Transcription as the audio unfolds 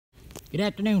Good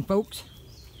afternoon, folks.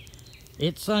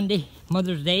 It's Sunday,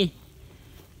 Mother's Day.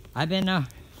 I've been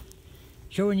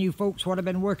showing you folks what I've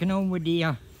been working on with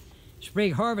the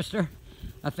Sprig harvester.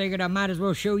 I figured I might as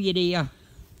well show you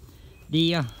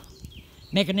the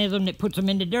mechanism that puts them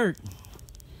in the dirt.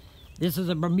 This is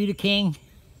a Bermuda King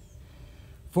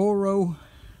 4-row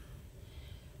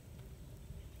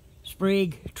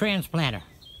Sprig transplanter.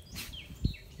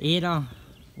 It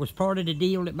was part of the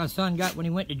deal that my son got when he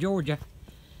went to Georgia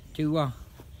to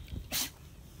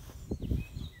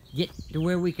get to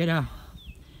where we could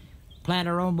plant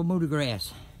our own Bermuda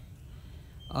grass.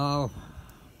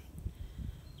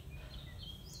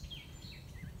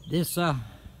 This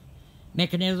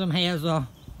mechanism has a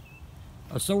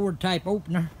sword type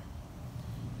opener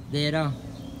that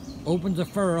opens a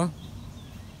furrow,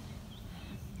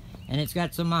 and it's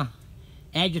got some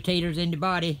agitators in the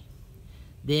body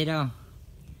that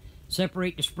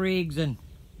separate the sprigs and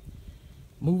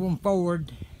move them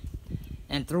forward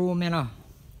and throw them in a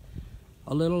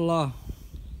little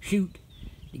chute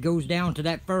that goes down to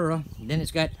that furrow. Then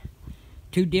it's got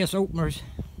two disc openers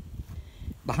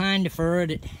behind the furrow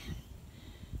that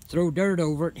throw dirt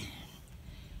over it,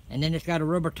 and then it's got a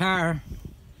rubber tire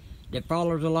that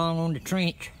follows along on the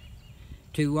trench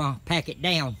to pack it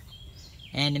down.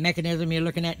 And the mechanism you're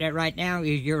looking at that right now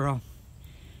is your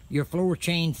floor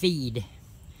chain feed,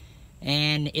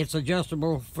 and it's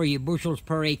adjustable for your bushels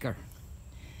per acre.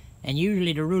 And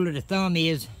usually the rule of the thumb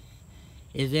is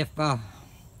if an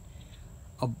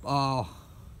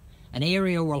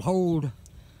area will hold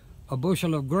a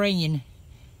bushel of grain,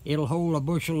 it'll hold a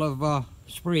bushel of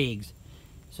sprigs.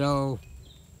 So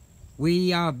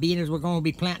we, being as we're going to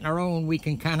be planting our own, we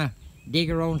can kind of dig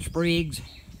our own sprigs,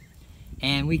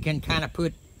 and we can kind of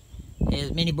put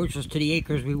as many bushels to the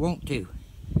acre as we want to.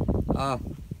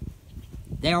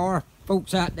 There are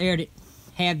folks out there that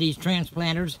have these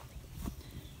transplanters,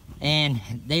 and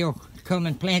they'll come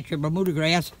and plant your Bermuda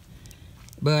grass,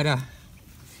 but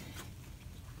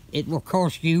it will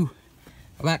cost you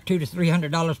about $200 to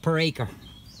 $300 per acre.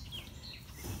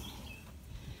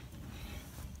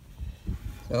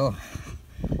 So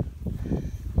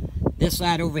this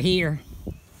side over here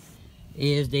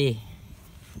is the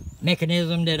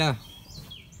mechanism that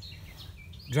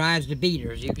drives the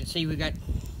beaters. You can see we got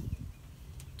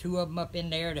two of them up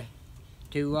in there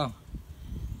to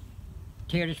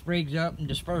tear the sprigs up and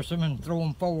disperse them and throw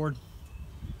them forward.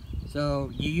 So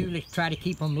you usually try to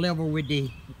keep them level with the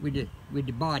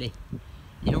body.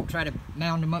 You don't try to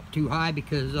mound them up too high,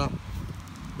 because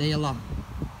they'll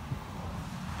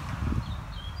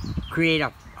create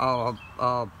I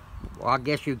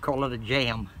guess you'd call it a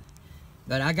jam.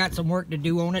 But I got some work to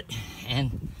do on it,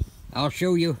 and I'll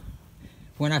show you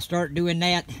when I start doing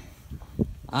that.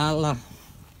 I'll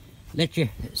let you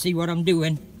see what I'm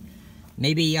doing.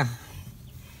 Maybe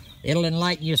it'll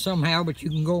enlighten you somehow, but you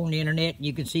can go on the internet and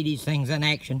you can see these things in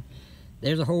action.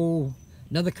 There's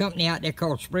another company out there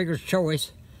called Sprigger's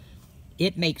Choice.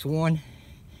 It makes one,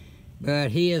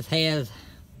 but his has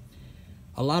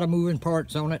a lot of moving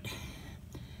parts on it.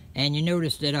 And you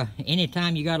notice that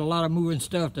anytime you got a lot of moving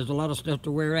stuff, there's a lot of stuff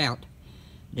to wear out.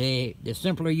 The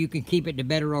simpler you can keep it, the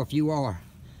better off you are.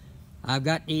 I've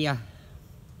got the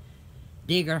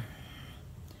digger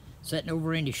sitting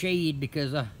over in the shade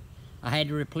because I had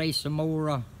to replace some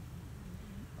more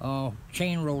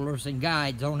chain rollers and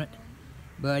guides on it,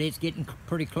 but it's getting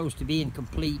pretty close to being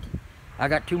complete. I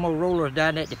got two more rollers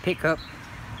down at the pickup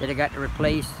that I got to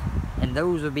replace, and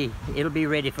those it'll be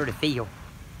ready for the field.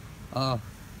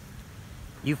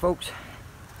 You folks,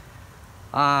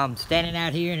 standing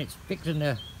out here and it's fixing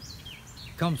to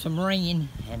come some rain,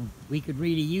 and we could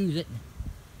really use it.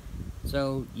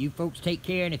 So you folks take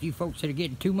care, and if you folks are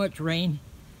getting too much rain,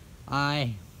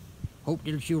 I hope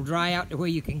that she'll dry out to where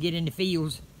you can get in the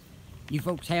fields. You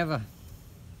folks have a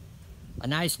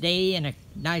nice day and a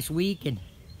nice week, and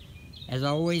as I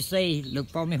always say, look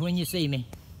for me when you see me.